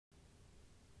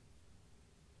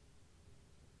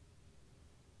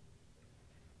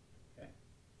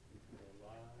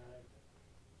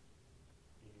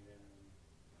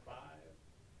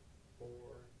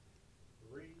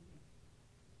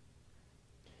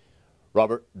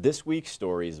Robert, this week's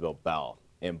story is about Bal.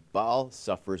 And Bal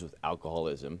suffers with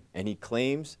alcoholism, and he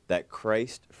claims that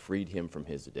Christ freed him from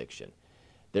his addiction.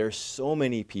 There are so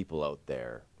many people out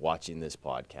there watching this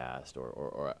podcast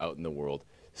or out in the world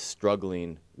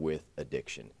struggling with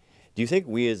addiction. Do you think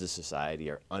we as a society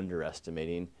are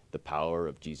underestimating the power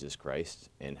of Jesus Christ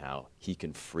and how he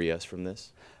can free us from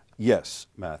this? Yes,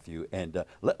 Matthew. And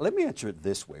let me answer it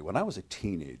this way. When I was a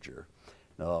teenager,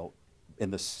 in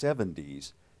the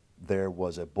 70s, there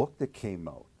was a book that came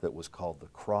out that was called The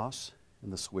Cross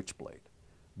and the Switchblade,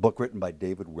 book written by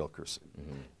David Wilkerson.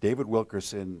 David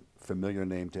Wilkerson, familiar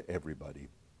name to everybody,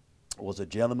 was a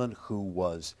gentleman who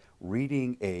was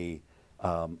reading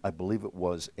I believe it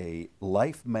was a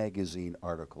Life magazine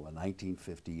article in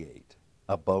 1958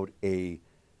 about a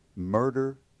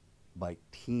murder by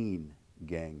teen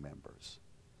gang members.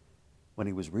 When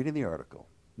he was reading the article,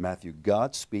 Matthew,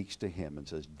 God speaks to him and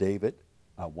says, David,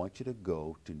 I want you to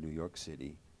go to New York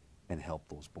City and help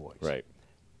those boys. Right.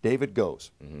 David goes,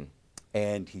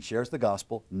 and he shares the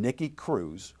gospel. Nicky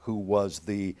Cruz, who was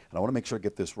and I want to make sure I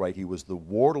get this right, he was the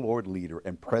warlord leader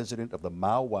and president of the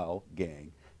Mau Wow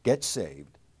gang, gets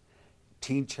saved.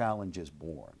 Teen Challenge is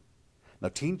born. Now,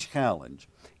 Teen Challenge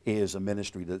is a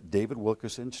ministry that David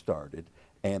Wilkerson started,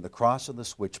 and The Cross and the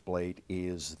Switchblade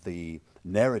is the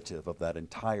narrative of that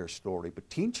entire story. But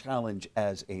Teen Challenge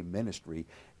as a ministry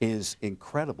is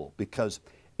incredible because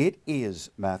it is,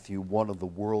 Matthew, one of the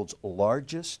world's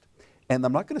largest, and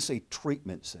I'm not going to say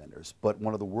treatment centers, but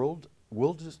one of the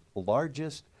world's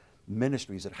largest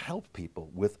ministries that help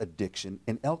people with addiction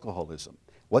and alcoholism.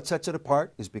 What sets it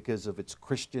apart is because of its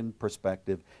Christian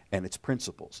perspective and its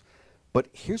principles. But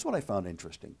here's what I found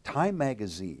interesting. Time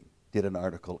magazine did an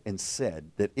article and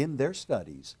said that in their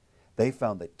studies, they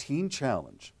found that Teen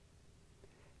Challenge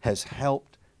has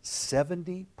helped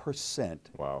 70%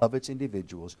 of its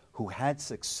individuals who had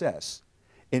success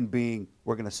in being,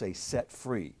 we're going to say, set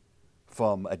free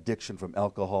from addiction from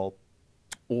alcohol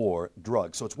or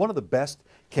drugs. So it's one of the best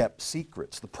kept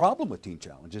secrets. The problem with Teen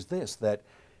Challenge is this, that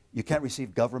you can't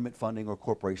receive government funding or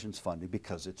corporations funding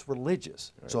because it's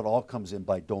religious. Right. So it all comes in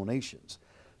by donations.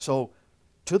 So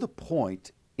to the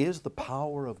point, is the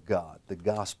power of God, the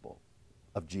gospel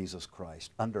of Jesus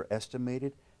Christ,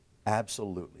 underestimated?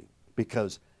 Absolutely.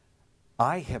 Because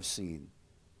I have seen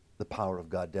the power of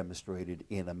God demonstrated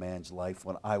in a man's life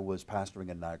when I was pastoring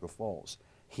in Niagara Falls.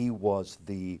 He was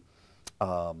the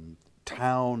I'm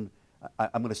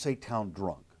going to say town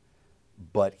drunk,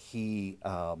 but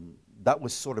that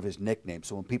was sort of his nickname.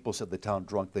 So when people said the town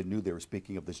drunk, they knew they were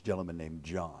speaking of this gentleman named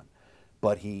John.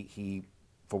 But he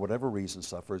for whatever reason,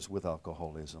 suffers with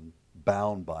alcoholism,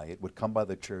 bound by it, would come by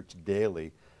the church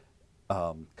daily,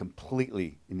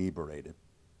 completely inebriated.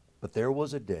 But there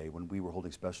was a day when we were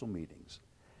holding special meetings,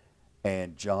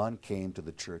 and John came to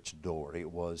the church door. It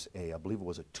was I believe it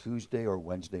was a Tuesday or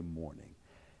Wednesday morning.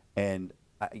 And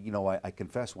I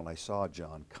confess, when I saw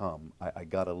John come, I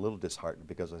got a little disheartened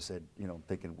because I said,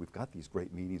 thinking, we've got these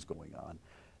great meetings going on.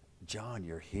 John,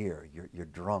 you're here. You're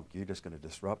drunk. You're just going to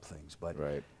disrupt things. But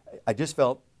right. I just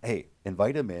felt, hey,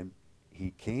 invite him in.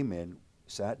 He came in,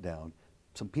 sat down.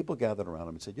 Some people gathered around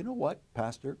him and said, you know what,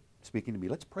 Pastor, speaking to me,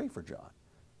 let's pray for John.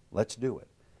 Let's do it.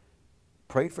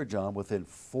 Prayed for John. Within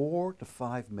 4 to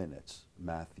 5 minutes,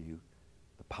 Matthew,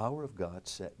 the power of God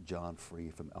set John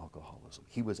free from alcoholism.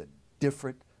 He was a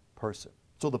different person.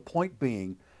 So the point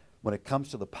being, when it comes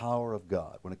to the power of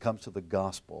God, when it comes to the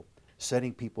gospel,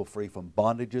 setting people free from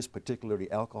bondages, particularly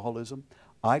alcoholism,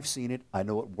 I've seen it. I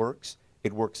know it works.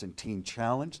 It works in Teen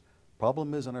Challenge.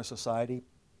 Problem is, in our society,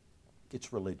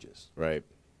 it's religious. Right.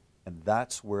 And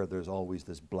that's where there's always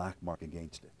this black mark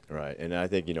against it. Right. And I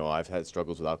think, I've had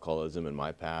struggles with alcoholism in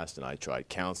my past, and I tried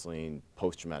counseling,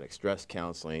 post-traumatic stress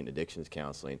counseling, addictions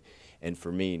counseling, and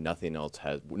for me, nothing else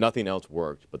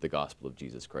worked but the gospel of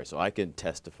Jesus Christ. So I can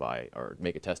testify or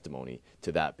make a testimony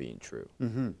to that being true.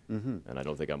 And I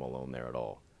don't think I'm alone there at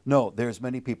all. No, there's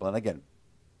many people. And again,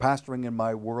 pastoring in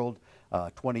my world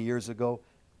 20 years ago,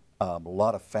 a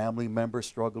lot of family members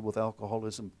struggled with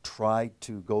alcoholism, tried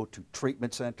to go to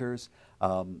treatment centers,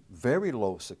 very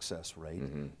low success rate.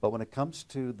 But when it comes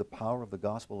to the power of the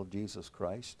gospel of Jesus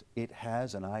Christ, it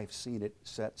has, and I've seen it,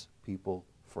 sets people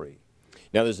free.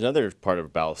 Now, there's another part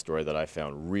of Bal's story that I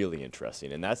found really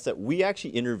interesting, and that's that we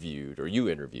actually interviewed, or you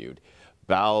interviewed,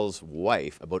 Bal's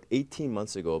wife about 18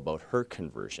 months ago about her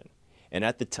conversion. And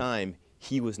at the time,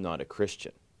 he was not a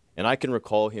Christian. And I can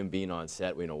recall him being on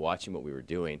set, watching what we were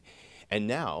doing. And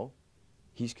now,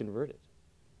 he's converted.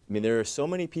 I mean, there are so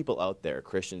many people out there,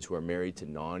 Christians who are married to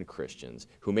non-Christians,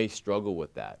 who may struggle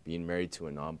with that, being married to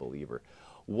a non-believer.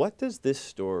 What does this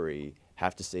story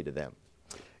have to say to them?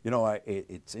 You know,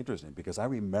 it's interesting because I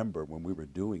remember when we were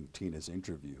doing Tina's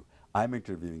interview, I'm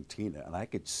interviewing Tina, and I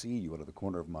could see you out of the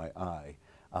corner of my eye.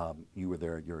 You were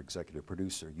there, your executive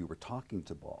producer. You were talking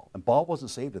to Ball, and Ball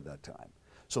wasn't saved at that time.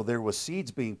 So there was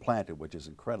seeds being planted, which is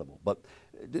incredible. But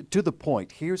to the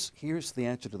point, here's the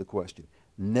answer to the question.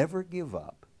 Never give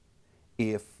up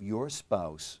if your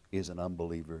spouse is an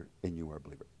unbeliever and you are a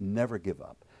believer. Never give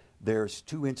up. There's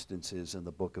two instances in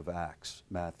the book of Acts,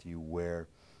 Matthew, where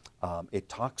it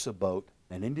talks about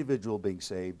an individual being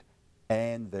saved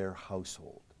and their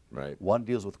household. Right. One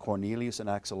deals with Cornelius in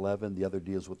Acts 11, the other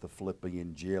deals with the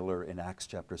Philippian jailer in Acts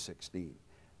chapter 16.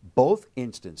 Both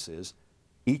instances,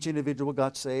 each individual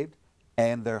got saved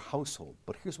and their household.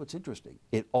 But here's what's interesting.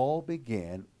 It all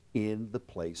began in the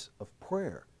place of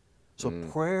prayer. So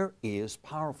prayer is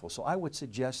powerful. So I would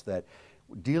suggest that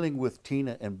dealing with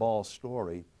Tina and Ball's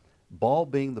story, Ball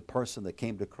being the person that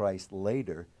came to Christ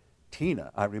later,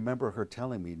 Tina, I remember her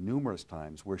telling me numerous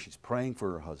times where she's praying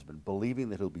for her husband, believing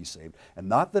that he'll be saved. And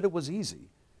not that it was easy,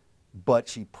 but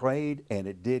she prayed and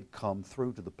it did come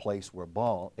through to the place where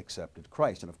Ball accepted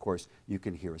Christ. And of course, you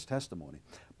can hear his testimony.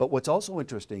 But what's also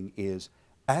interesting is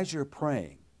as you're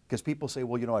praying, because people say,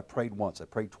 well, you know, I prayed once, I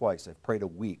prayed twice, I've prayed a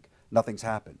week, nothing's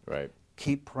happened. Right.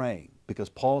 Keep praying, because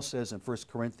Paul says in 1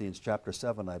 Corinthians chapter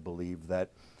 7, I believe,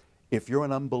 that if you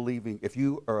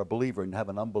are a believer and have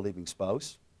an unbelieving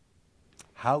spouse,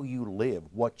 how you live,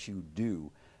 what you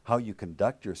do, how you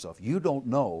conduct yourself, you don't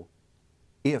know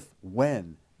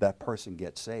when that person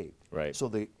gets saved. Right. So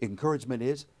the encouragement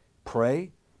is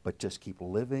pray, but just keep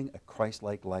living a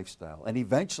Christ-like lifestyle. And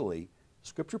eventually,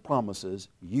 Scripture promises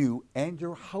you and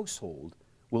your household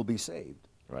will be saved.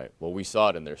 Right. Well, we saw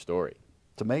it in their story.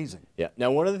 It's amazing. Yeah.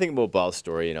 Now, one other thing about Ball's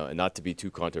story, you know, and not to be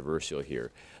too controversial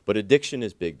here, but addiction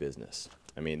is big business.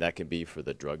 I mean, that can be for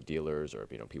the drug dealers or,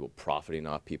 you know, people profiting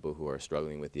off people who are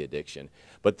struggling with the addiction.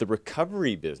 But the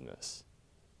recovery business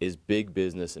is big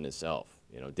business in itself.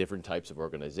 You know, different types of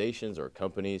organizations or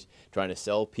companies trying to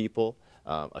sell people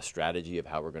a strategy of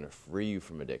how we're going to free you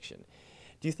from addiction.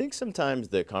 Do you think sometimes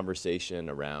the conversation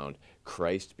around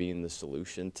Christ being the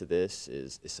solution to this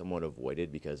is somewhat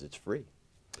avoided because it's free?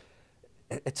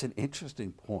 It's an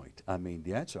interesting point. I mean,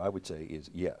 the answer I would say is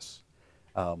yes.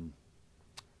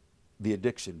 The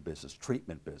addiction business,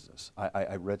 treatment business,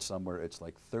 I read somewhere it's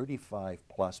like $35+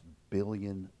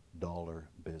 billion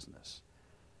business.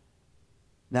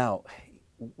 Now,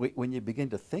 when you begin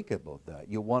to think about that,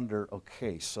 you wonder,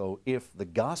 okay, so if the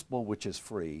gospel, which is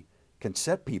free, can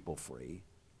set people free,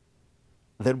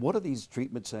 then what are these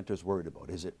treatment centers worried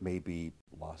about? Is it maybe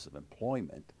loss of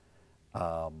employment?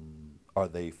 Are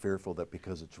they fearful that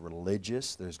because it's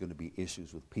religious, there's going to be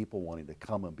issues with people wanting to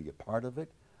come and be a part of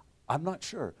it? I'm not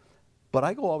sure. But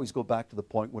I always go back to the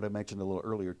point what I mentioned a little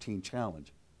earlier, Teen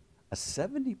Challenge. A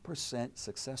 70%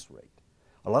 success rate.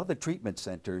 A lot of the treatment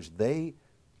centers, they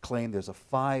claim there's a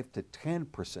 5 to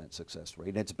 10% success rate.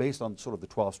 And it's based on sort of the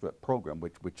 12-step program,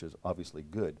 which is obviously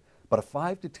good. But a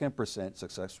 5 to 10%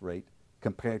 success rate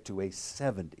compared to a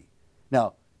 70.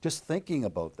 Now, just thinking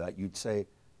about that, you'd say,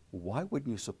 why wouldn't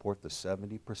you support the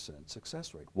 70%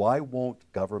 success rate? Why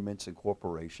won't governments and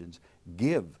corporations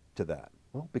give to that?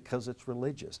 Well, because it's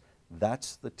religious.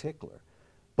 That's the tickler.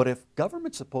 But if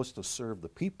government's supposed to serve the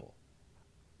people,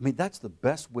 I mean, that's the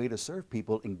best way to serve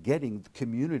people in getting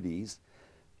communities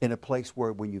in a place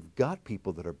where when you've got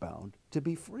people that are bound to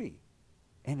be free.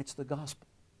 And it's the gospel.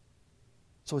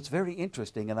 So it's very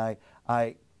interesting, and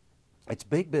it's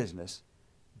big business,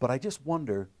 but I just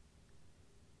wonder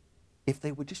if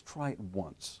they would just try it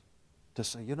once to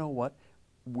say, you know what,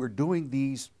 we're doing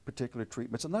these particular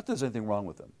treatments, and not that there's anything wrong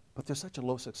with them, but there's such a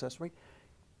low success rate.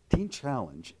 Teen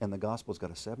Challenge and the gospel's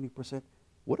got a 70%.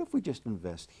 What if we just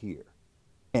invest here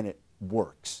and it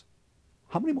works?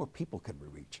 How many more people can we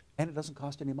reach? And it doesn't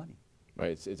cost any money. Right,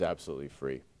 it's absolutely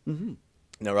free. Mm-hmm.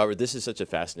 Now, Robert, this is such a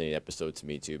fascinating episode to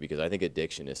me, too, because I think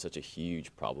addiction is such a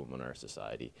huge problem in our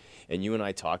society. And you and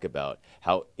I talk about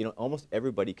how, you know, almost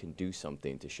everybody can do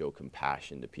something to show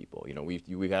compassion to people. You know,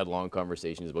 we've had long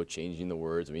conversations about changing the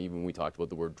words. I mean, even we talked about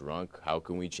the word drunk. How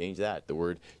can we change that? The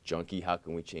word junkie, how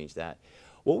can we change that?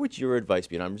 What would your advice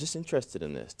be? And I'm just interested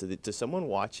in this. To someone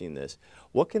watching this,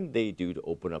 what can they do to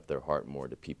open up their heart more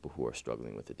to people who are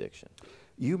struggling with addiction?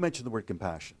 You mentioned the word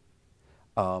compassion.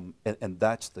 And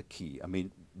that's the key. I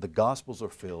mean, the Gospels are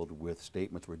filled with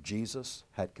statements where Jesus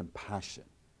had compassion.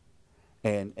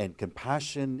 And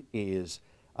compassion is,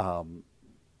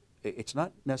 it's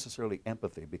not necessarily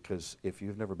empathy, because if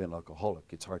you've never been an alcoholic,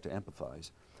 it's hard to empathize.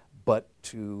 But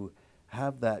to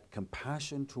have that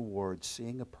compassion towards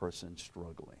seeing a person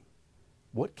struggling.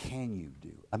 What can you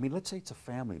do? I mean, let's say it's a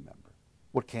family member.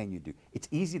 What can you do? It's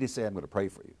easy to say, I'm going to pray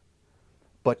for you.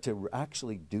 But to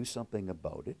actually do something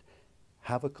about it,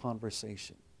 have a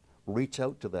conversation, reach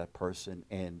out to that person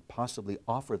and possibly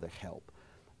offer the help.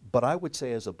 But I would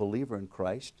say as a believer in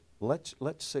Christ, let's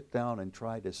sit down and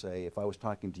try to say, if I was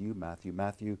talking to you,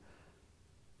 Matthew,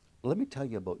 let me tell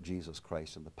you about Jesus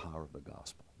Christ and the power of the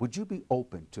gospel. Would you be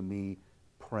open to me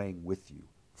praying with you,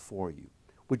 for you?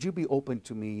 Would you be open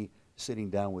to me sitting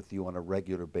down with you on a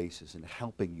regular basis and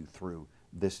helping you through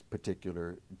this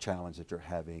particular challenge that you're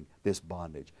having, this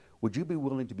bondage? Would you be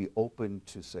willing to be open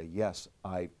to say, yes,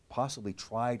 I possibly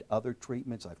tried other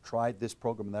treatments, I've tried this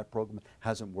program and that program,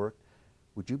 hasn't worked.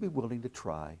 Would you be willing to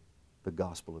try the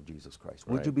gospel of Jesus Christ?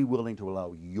 Would you be willing to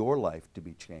allow your life to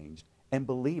be changed and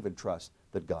believe and trust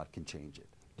that God can change it?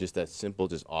 Just that simple,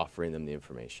 just offering them the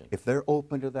information. If they're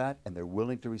open to that and they're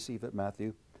willing to receive it,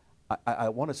 Matthew, I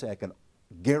want to say I can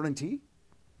guarantee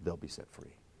they'll be set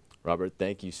free. Robert,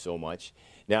 thank you so much.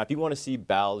 Now, if you want to see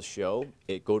Bal's show,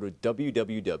 go to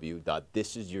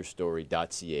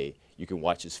www.thisisyourstory.ca. You can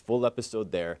watch his full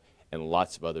episode there and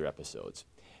lots of other episodes.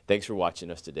 Thanks for watching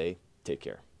us today. Take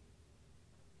care.